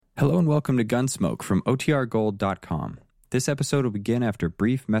Hello and welcome to Gunsmoke from OTRGold.com. This episode will begin after a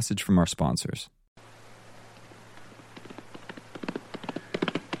brief message from our sponsors.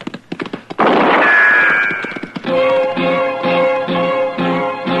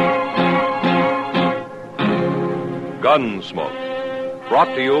 Gunsmoke,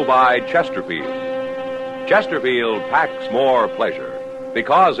 brought to you by Chesterfield. Chesterfield packs more pleasure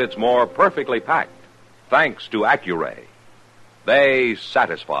because it's more perfectly packed, thanks to Accuray. They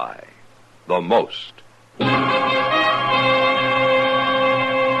satisfy the most. Around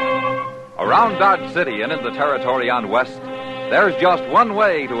Dodge City and in the territory on West, there's just one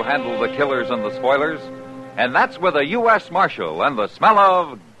way to handle the killers and the spoilers, and that's with a U.S. Marshal and the smell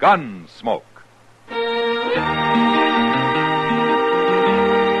of gun smoke.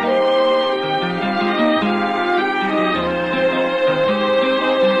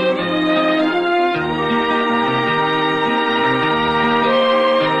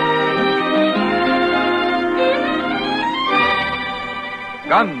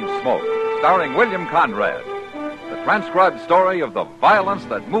 Gunsmoke, starring William Conrad, the transcribed story of the violence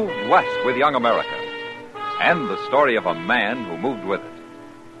that moved west with young America, and the story of a man who moved with it.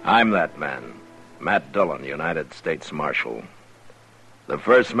 I'm that man, Matt Dillon, United States Marshal. The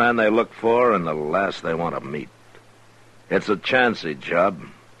first man they look for and the last they want to meet. It's a chancy job,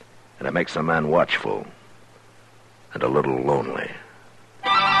 and it makes a man watchful and a little lonely.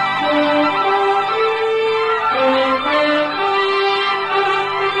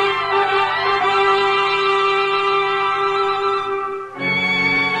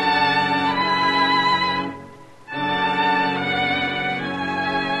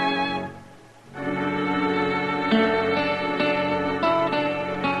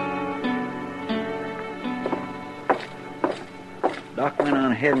 Doc went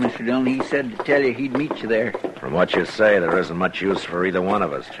on ahead, Mr. Dillon. He said to tell you he'd meet you there. From what you say, there isn't much use for either one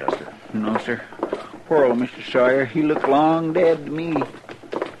of us, Chester. No, sir. Poor old Mr. Sawyer. He looked long dead to me.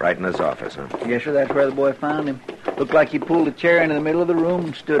 Right in his office, huh? Yes, sir. That's where the boy found him. Looked like he pulled a chair into the middle of the room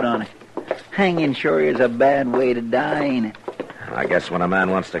and stood on it. Hanging sure is a bad way to die, ain't it? I guess when a man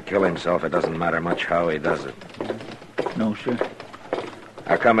wants to kill himself, it doesn't matter much how he does it. No, sir.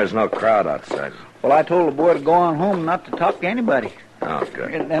 How come there's no crowd outside? Well, I told the boy to go on home and not to talk to anybody. Oh,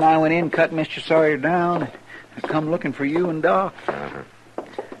 good. And then I went in, cut Mr. Sawyer down, and come looking for you and Doc. Uh-huh.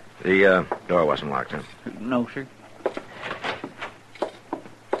 The door wasn't locked, huh? No, sir.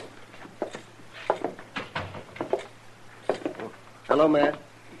 Hello, Matt.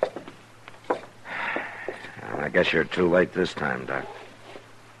 I guess you're too late this time, Doc.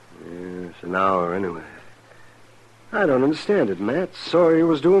 Yes, an hour anyway. I don't understand it, Matt. Sawyer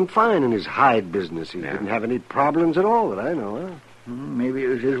was doing fine in his hide business. He didn't have any problems at all that I know of. Maybe it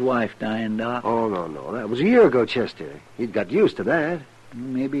was his wife dying, Doc. Oh, no. That was a year ago, Chester. He'd got used to that.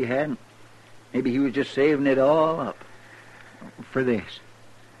 Maybe he hadn't. Maybe he was just saving it all up for this.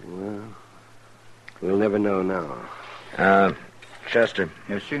 Well, we'll never know now. Chester.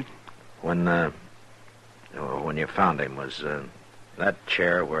 Yes, sir? When you found him, was that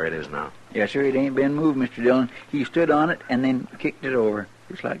chair where it is now? Yes, sir. It ain't been moved, Mr. Dillon. He stood on it and then kicked it over,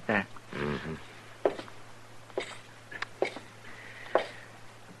 just like that. Mm-hmm.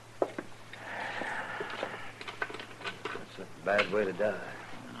 That's a bad way to die.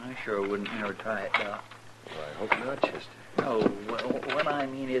 I sure wouldn't never try it, Doc. Well, I hope not, Chester. No, what I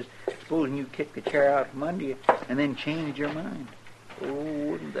mean is, supposing you kick the chair out from under you and then change your mind. Oh,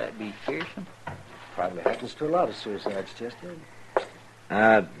 wouldn't that be fearsome? Probably happens to a lot of suicides, Chester.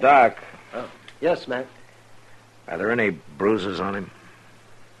 Doc. Oh, yes, Matt. Are there any bruises on him?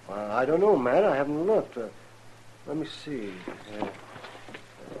 I don't know, Matt. I haven't looked. Let me see.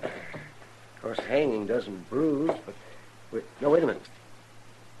 Of course, hanging doesn't bruise, but... Wait a minute.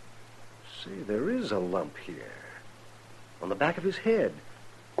 See, there is a lump here. On the back of his head.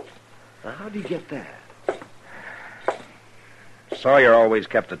 Now, how'd he get that? Sawyer always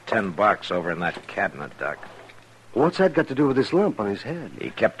kept a tin box over in that cabinet, Doc. What's that got to do with this lump on his head? He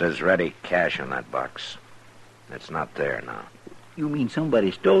kept his ready cash in that box. It's not there now. You mean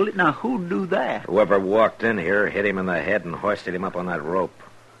somebody stole it? Now, who'd do that? Whoever walked in here hit him in the head and hoisted him up on that rope.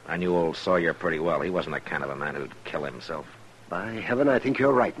 I knew old Sawyer pretty well. He wasn't the kind of a man who'd kill himself. By heaven, I think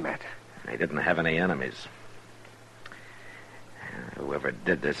you're right, Matt. He didn't have any enemies. Whoever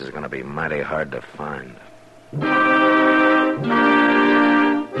did this is going to be mighty hard to find.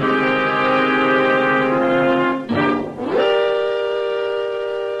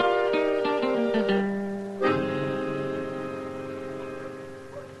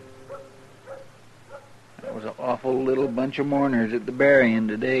 That was an awful little bunch of mourners at the burying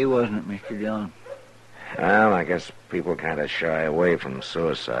today, wasn't it, Mr. Dillon? Well, I guess people kind of shy away from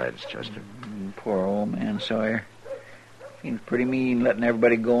suicides, Chester. Poor old man Sawyer. Seems pretty mean letting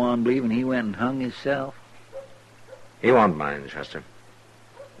everybody go on believing he went and hung himself. He won't mind, Chester.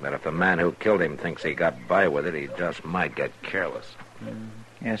 But if the man who killed him thinks he got by with it, he just might get careless.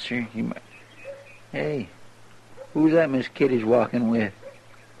 Yes, sir. He might. Hey, who's that Miss Kitty's walking with?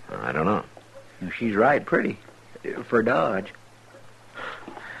 I don't know. She's right pretty. For Dodge.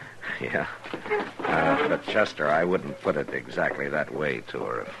 Yeah. But, Chester, I wouldn't put it exactly that way to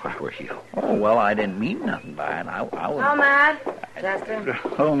her if I were you. Oh, well, I didn't mean nothing by it. I would... Oh, Matt. Chester.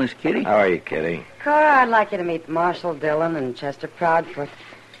 Hello, Miss Kitty. How are you, Kitty? Cora, I'd like you to meet Marshall Dillon and Chester Proudfoot.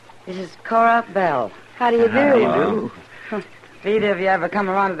 This is Cora Bell. How do you do? How do you do? If either of you ever come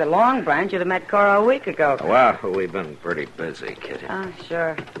around to the Long Branch, you'd have met Cora a week ago. Well, we've been pretty busy, Kitty. Oh,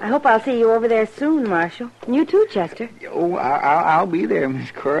 sure. I hope I'll see you over there soon, Marshall. And you too, Chester. Oh, I'll be there, Miss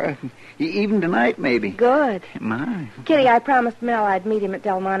Cora. Even tonight, maybe. Good. My. Kitty, I promised Mel I'd meet him at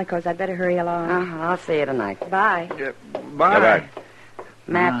Delmonico's. I'd better hurry along. I'll see you tonight. Bye. Bye. Bye-bye.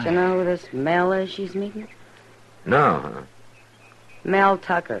 Matt, you know who this Mel is she's meeting? No. Mel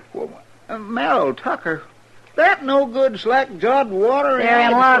Tucker. Mel Tucker. That no good slack-jawed water. They're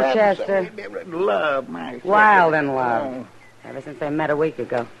in love, Chester. Love, my. Wild in love. Oh, Ever since they met a week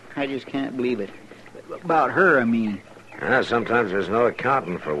ago. I just can't believe it. About her, I mean. Sometimes there's no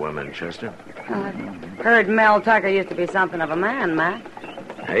accounting for women, Chester. Heard Mel Tucker used to be something of a man, Matt.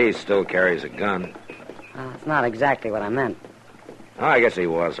 He still carries a gun. It's not exactly what I meant. Oh, I guess he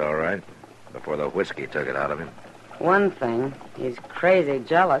was all right. Before the whiskey took it out of him. One thing, he's crazy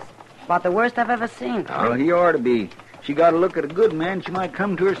jealous. About the worst I've ever seen. Well, he ought to be. She got to look at a good man, she might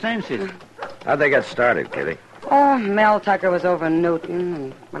come to her senses. How'd they get started, Kitty? Oh, Mel Tucker was over in Newton,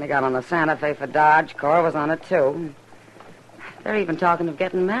 and when he got on the Santa Fe for Dodge, Cora was on it, too. They're even talking of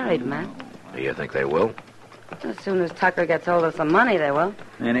getting married, Matt. Do you think they will? As soon as Tucker gets hold of some money, they will.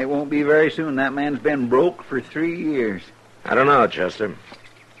 And it won't be very soon. That man's been broke for 3 years. I don't know, Chester.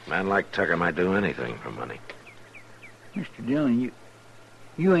 A man like Tucker might do anything for money. Mr. Dillon,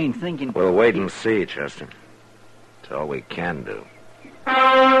 you ain't thinking... We'll wait and see, Chester. It's all we can do.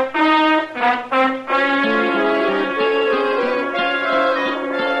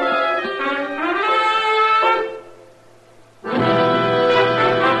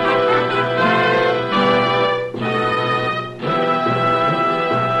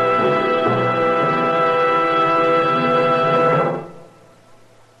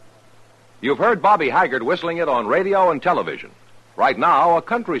 You've heard Bobby Haggard whistling it on radio and television. Right now, a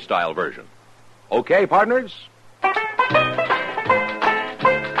country-style version. Okay, partners?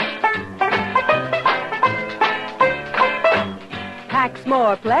 Packs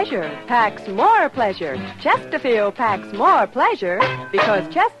more pleasure, packs more pleasure. Chesterfield packs more pleasure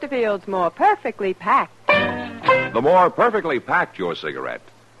because Chesterfield's more perfectly packed. The more perfectly packed your cigarette,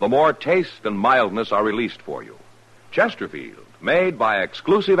 the more taste and mildness are released for you. Chesterfield, made by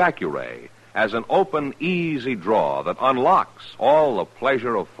exclusive Accuray, has an open, easy draw that unlocks all the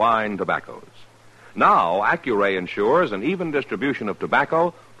pleasure of fine tobaccos. Now, Accuray ensures an even distribution of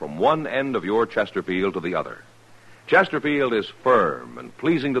tobacco from one end of your Chesterfield to the other. Chesterfield is firm and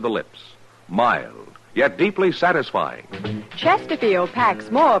pleasing to the lips, mild, yet deeply satisfying. Chesterfield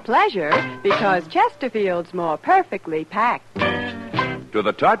packs more pleasure because Chesterfield's more perfectly packed. To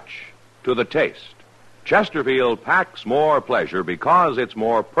the touch, to the taste, Chesterfield packs more pleasure because it's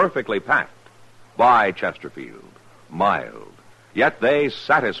more perfectly packed. By Chesterfield, mild, yet they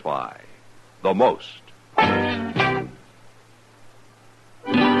satisfy the most.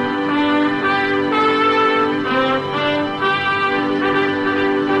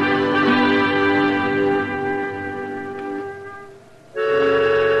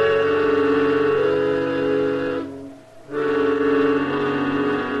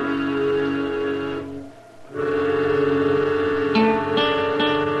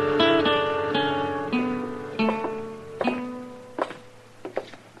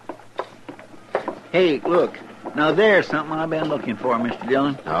 Hey, look. Now, there's something I've been looking for, Mr.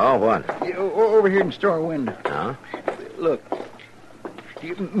 Dillon. Oh, what? Over here in the store window. Huh? Look.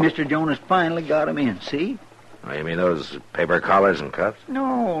 Mr. Jonas finally got him in, see? Oh, you mean those paper collars and cuffs?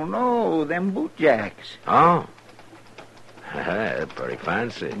 No, them boot jacks. Oh. They're pretty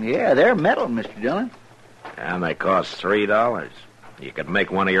fancy. Yeah, they're metal, Mr. Dillon. And they cost $3. You could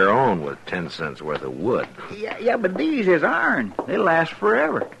make one of your own with 10 cents worth of wood. Yeah, but these is iron. They last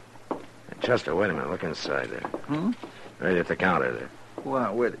forever. Chester, wait a minute. Look inside there. Right at the counter there.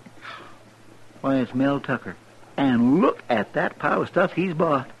 What with it? Why, it's Mel Tucker. And look at that pile of stuff he's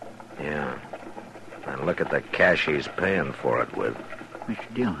bought. Yeah. And look at the cash he's paying for it with.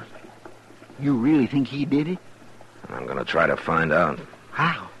 Mr. Dillon, You really think he did it? I'm going to try to find out.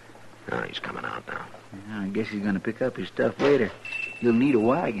 How? Oh, he's coming out now. I guess he's going to pick up his stuff later. He'll need a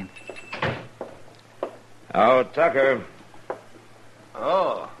wagon. Oh, Tucker.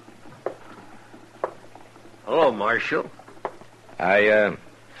 Oh. Hello, Marshal. I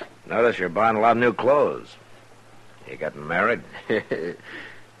notice you're buying a lot of new clothes. You getting married?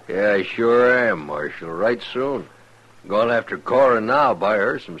 Yeah, I sure am, Marshal. Right soon. Going after Cora now, buy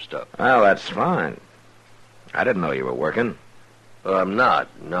her some stuff. Well, that's fine. I didn't know you were working. Well, I'm not.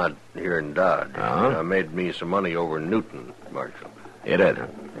 Not here in Dodge. Oh? I made me some money over in Newton, Marshal. You did, huh?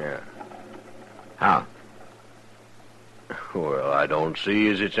 Yeah. How? Well, I don't see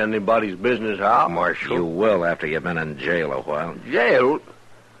as it's anybody's business how, Marshal. You will after you've been in jail a while. Jail?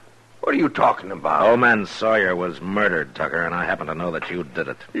 What are you talking about? Old man Sawyer was murdered, Tucker, and I happen to know that you did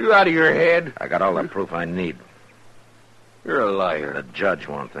it. You out of your head? I got all the proof I need. You're a liar. The judge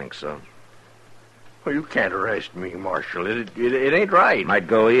won't think so. Well, you can't arrest me, Marshal. It ain't right. Might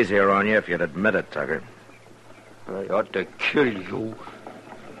go easier on you if you'd admit it, Tucker. I ought to kill you.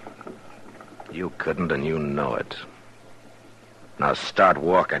 You couldn't, and you know it. Now start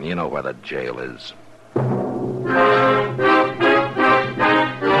walking. You know where the jail is.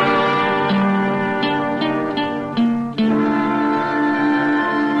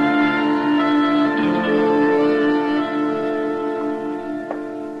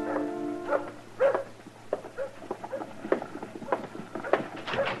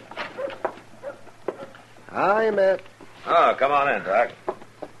 Hi, Matt. Oh, come on in, Doc.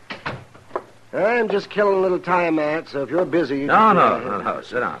 I'm just killing a little time, Matt, so if you're busy... you No.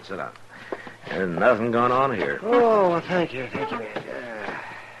 Sit down. There's nothing going on here. Oh, well, thank you, Matt.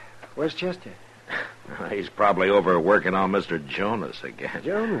 Where's Chester? He's probably over working on Mr. Jonas again.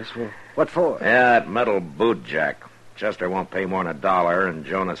 Jonas? Well, what for? Yeah, that metal boot jack. Chester won't pay more than $1, and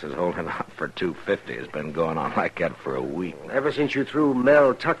Jonas is holding out for $2.50. It's been going on like that for a week. Ever since you threw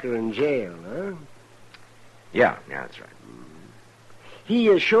Mel Tucker in jail, huh? Yeah, that's right.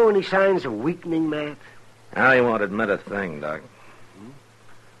 He show any signs of weakening, Matt? Now he won't admit a thing, Doc.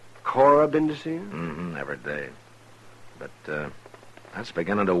 Cora been to see him? Mm-hmm, every day. But that's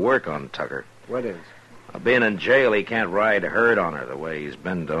beginning to work on Tucker. What is? Being in jail, he can't ride herd on her the way he's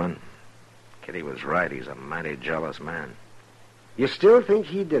been doing. Kitty was right. He's a mighty jealous man. You still think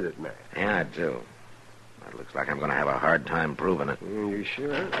he did it, Matt? Yeah, I do. It looks like I'm going to have a hard time proving it. You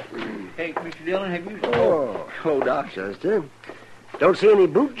sure? Hey, Mr. Dillon, have you... Oh. Hello, Doc. Chester. Don't see any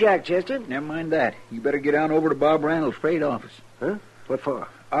boot jack, Chester. Never mind that. You better get on over to Bob Randall's freight office. Huh? What for?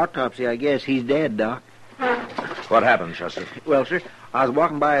 Autopsy, I guess. He's dead, Doc. What happened, Chester? Well, sir, I was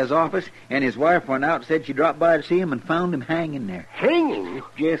walking by his office, and his wife went out and said she dropped by to see him and found him hanging there. Hanging?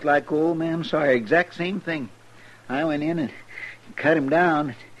 Just like old man Sawyer. Exact same thing. I went in and cut him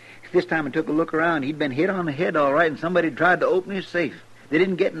down. This time I took a look around. He'd been hit on the head all right, and somebody tried to open his safe. They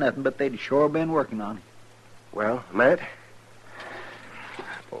didn't get nothing, but they'd sure been working on him. Well, Matt?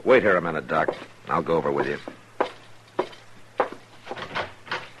 Wait here a minute, Doc. I'll go over with you.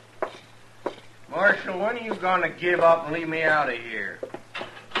 Marshal, when are you going to give up and leave me out of here?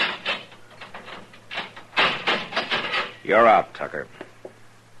 You're out, Tucker.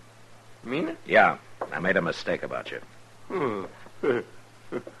 Mean it? Yeah, I made a mistake about you.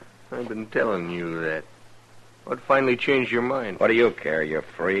 I've been telling you that. What finally changed your mind? What do you care? You're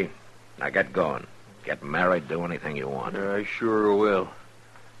free. Now get going. Get married, do anything you want. I sure will.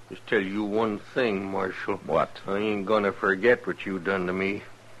 Just tell you one thing, Marshal. What? I ain't gonna forget what you done to me.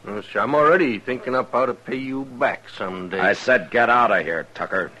 I'm already thinking up how to pay you back someday. I said get out of here,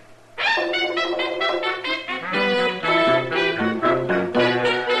 Tucker.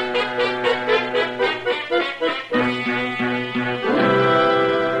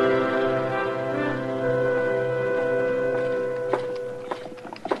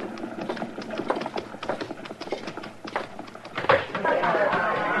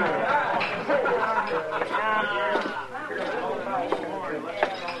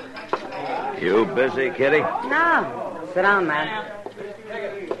 You busy, Kitty? No. Sit down, man.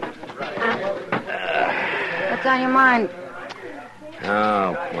 What's on your mind?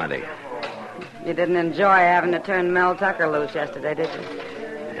 Oh, plenty. You didn't enjoy having to turn Mel Tucker loose yesterday, did you?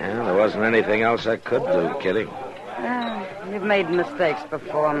 Yeah, there wasn't anything else I could do, Kitty. Well, you've made mistakes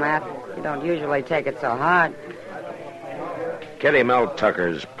before, Matt. You don't usually take it so hard. Kitty, Mel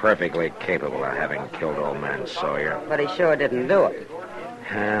Tucker's perfectly capable of having killed old man Sawyer. But he sure didn't do it.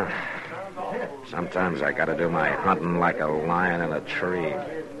 Yeah. Sometimes I gotta do my hunting like a lion in a tree.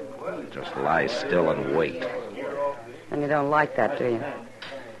 Just lie still and wait. And you don't like that, do you?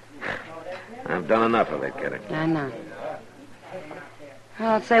 I've done enough of it, Kitty. I know.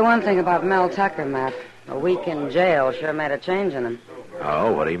 I'll say one thing about Mel Tucker, Matt. A week in jail sure made a change in him.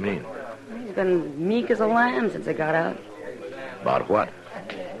 Oh, what do you mean? He's been meek as a lamb since he got out. About what?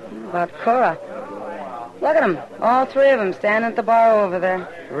 About Cora. Look at them. All three of them standing at the bar over there.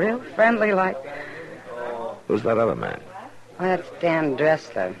 Real friendly like. Who's that other man? Oh, that's Dan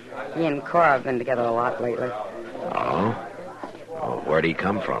Dressler. He and Cora have been together a lot lately. Oh? Well, where'd he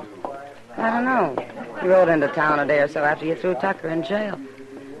come from? I don't know. He rode into town a day or so after you threw Tucker in jail.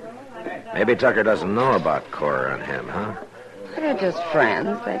 Maybe Tucker doesn't know about Cora and him, huh? They're just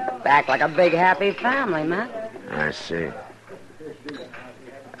friends. They act like a big, happy family, Matt. I see.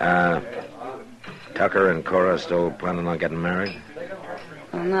 Tucker and Cora still planning on getting married?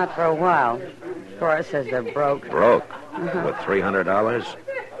 Well, not for a while. Cora says they're broke. Broke? With $300?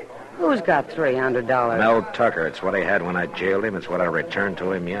 Who's got $300? Mel Tucker. It's what he had when I jailed him. It's what I returned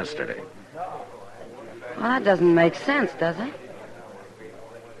to him yesterday. Well, that doesn't make sense, does it?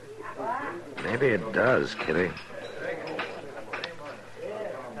 Maybe it does, Kitty.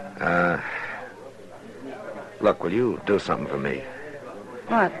 Look, will you do something for me?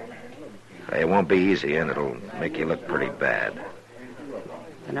 What? It won't be easy, and it'll make you look pretty bad.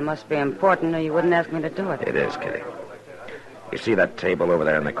 Then it must be important, or you wouldn't ask me to do it. It is, Kitty. You see that table over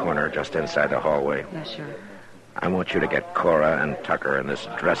there in the corner, just inside the hallway? Yeah, sure. I want you to get Cora and Tucker and this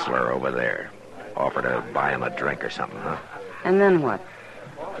Dressler over there. Offer to buy him a drink or something, huh? And then what?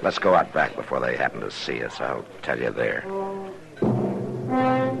 Let's go out back before they happen to see us. I'll tell you there.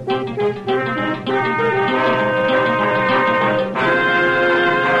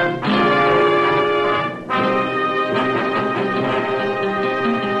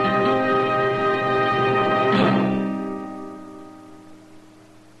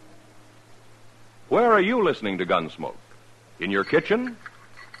 Where are you listening to Gunsmoke? In your kitchen?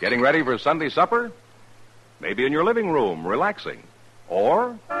 Getting ready for Sunday supper? Maybe in your living room, relaxing.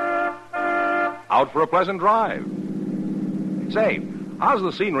 Or out for a pleasant drive. Say, how's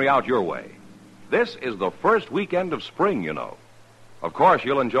the scenery out your way? This is the first weekend of spring, you know. Of course,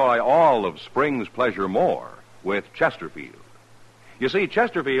 you'll enjoy all of spring's pleasure more with Chesterfield. You see,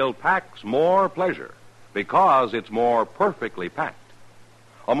 Chesterfield packs more pleasure because it's more perfectly packed.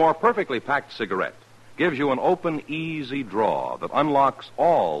 A more perfectly packed cigarette gives you an open, easy draw that unlocks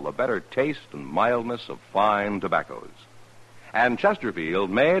all the better taste and mildness of fine tobaccos. And Chesterfield,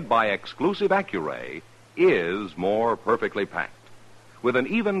 made by exclusive Accuray, is more perfectly packed, with an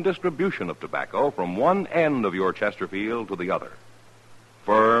even distribution of tobacco from one end of your Chesterfield to the other.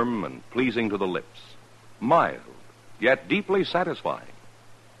 Firm and pleasing to the lips, mild, yet deeply satisfying.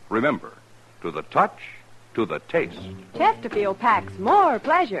 Remember, to the touch, to the taste. Chesterfield packs more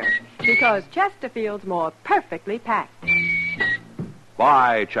pleasure because Chesterfield's more perfectly packed.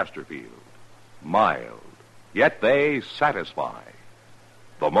 By Chesterfield. Mild, yet they satisfy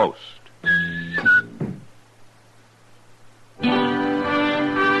the most.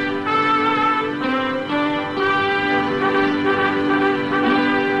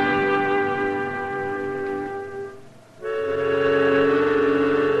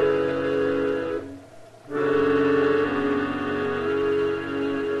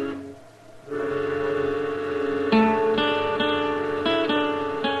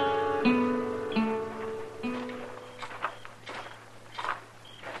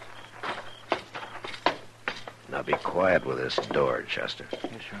 Now be quiet with this door, Chester.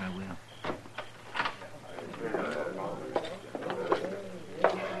 Yes, sir, I will.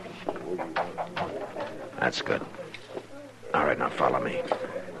 That's good. All right, now follow me.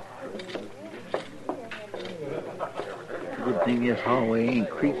 Good thing this hallway ain't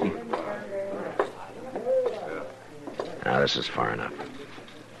creepy. Now, this is far enough.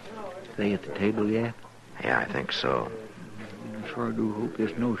 They at the table yet? Yeah, I think so. I sure do hope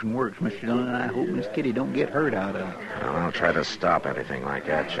this notion works, Mr. Dillon, and I hope Miss Kitty don't get hurt out of it. Well, I'll try to stop anything like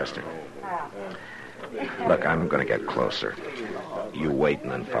that, Chester. Look, I'm going to get closer. You wait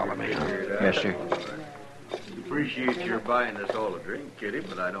and then follow me, huh? Yes, sir. Appreciate your buying us all a drink, Kitty,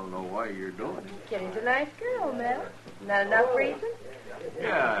 but I don't know why you're doing it. Kitty's a nice girl, Mel. Not enough reason?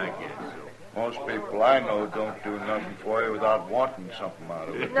 Yeah, I guess so. Most people I know don't do nothing for you without wanting something out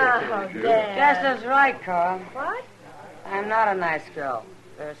of it. No, Dad. Chester's right, Cora. What? I'm not a nice girl.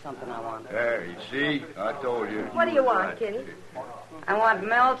 There's something I want. There, you see? I told you. What do you want, Kitty? I want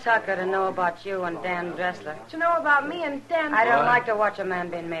Mel Tucker to know about you and Dan Dressler. To know about me and Dan... I don't like to watch a man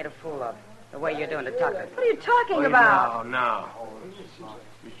being made a fool of, the way you're doing to Tucker. What are you talking about? Now.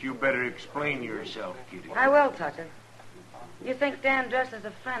 But you better explain yourself, Kitty. I will, Tucker. You think Dan Dressler's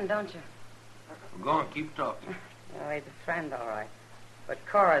a friend, don't you? Go on, keep talking. Oh, he's a friend, all right. But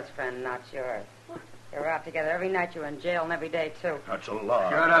Cora's friend, not yours. You're out together every night. You're in jail, and every day, too. That's a lie.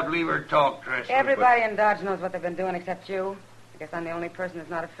 Shut up, leave her talk, Dressler. Everybody in Dodge knows what they've been doing except you. I guess I'm the only person that's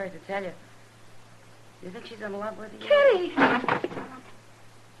not afraid to tell you. You think she's in love with you? Kitty!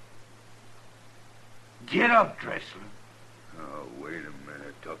 Get up, Dressler. Oh, wait a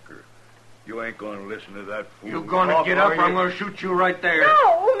minute, Tucker. You ain't going to listen to that fool. You going to talk, get up are or I'm you? going to shoot you right there.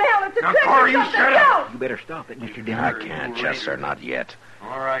 No, Mel, it's a Now, trick. Cora, or you something. shut up. You better stop it, Mr. Dillon. I can't, Chester, not yet.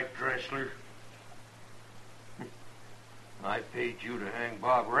 All right, Dressler. I paid you to hang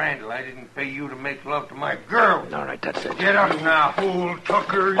Bob Randall. I didn't pay you to make love to my girl. All right, that's it. Get up now, fool,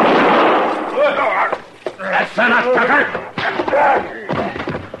 Tucker. That's enough, Tucker!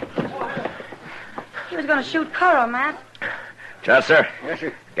 He was going to shoot Cora, Matt. Chester, Yes,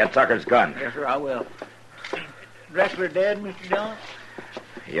 sir. get Tucker's gun. Yes, sir, I will. Dressler dead, Mr. Dillon?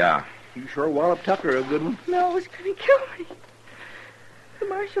 Yeah. You sure walloped Tucker a good one. Mel was going to kill me. The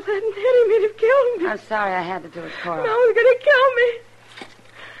marshal hadn't hit him, he'd have killed me. I'm sorry I had to do it, Cora. Mel was going to kill me.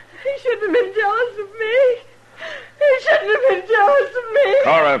 He shouldn't have been jealous of me. He shouldn't have been jealous of me.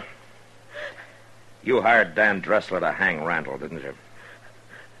 Cora, you hired Dan Dressler to hang Randall, didn't you?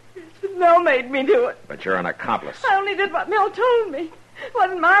 Mel made me do it. But you're an accomplice. I only did what Mel told me. It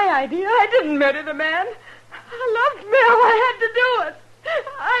wasn't my idea. I didn't murder the man. I loved Mel. I had to do it.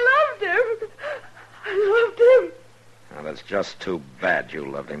 I loved him. I loved him. Well, it's just too bad you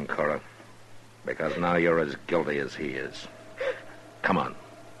loved him, Cora. Because now you're as guilty as he is. Come on.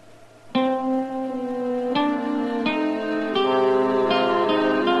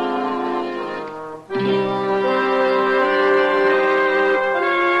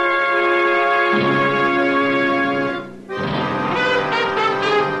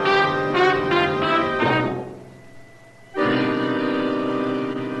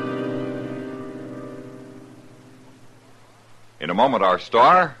 In a moment, our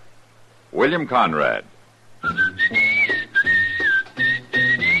star, William Conrad.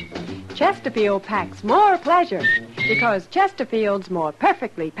 Chesterfield packs more pleasure because Chesterfield's more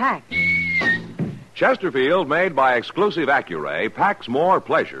perfectly packed. Chesterfield, made by exclusive Accuray, packs more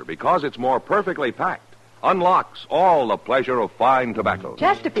pleasure because it's more perfectly packed. Unlocks all the pleasure of fine tobacco.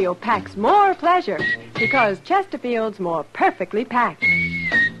 Chesterfield packs more pleasure because Chesterfield's more perfectly packed.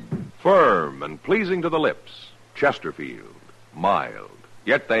 Firm and pleasing to the lips. Chesterfield. Mild.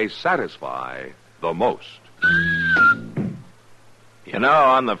 Yet they satisfy the most. You know,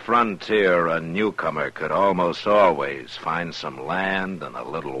 on the frontier, a newcomer could almost always find some land and a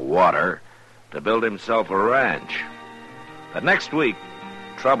little water to build himself a ranch. But next week,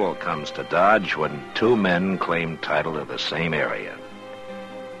 trouble comes to Dodge when two men claim title to the same area.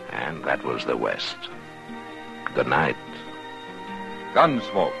 And that was the West. Good night.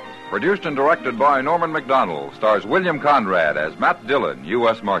 Gunsmoke, produced and directed by Norman McDonald, stars William Conrad as Matt Dillon,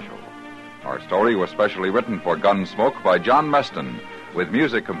 U.S. Marshal. Our story was specially written for Gunsmoke by John Meston, with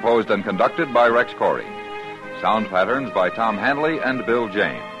music composed and conducted by Rex Corey. Sound patterns by Tom Hanley and Bill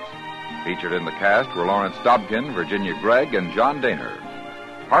James. Featured in the cast were Lawrence Dobkin, Virginia Gregg, and John Daner.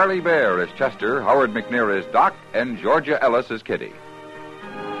 Harley Bear as Chester, Howard McNear as Doc, and Georgia Ellis as Kitty.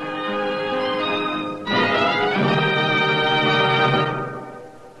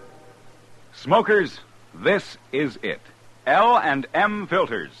 Smokers, this is it. L&M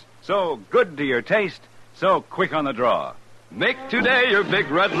filters. So good to your taste, so quick on the draw. Make today your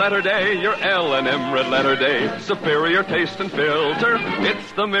big red letter day, your L&M red letter day. Superior taste and filter,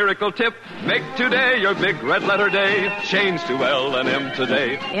 it's the miracle tip. Make today your big red letter day. Change to L&M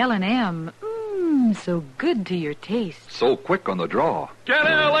today. L&M, so good to your taste. So quick on the draw. Get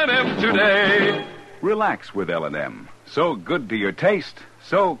L&M today. Relax with L&M. So good to your taste,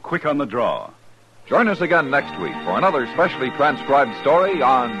 so quick on the draw. Join us again next week for another specially transcribed story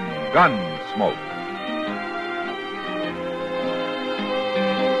on Gunsmoke.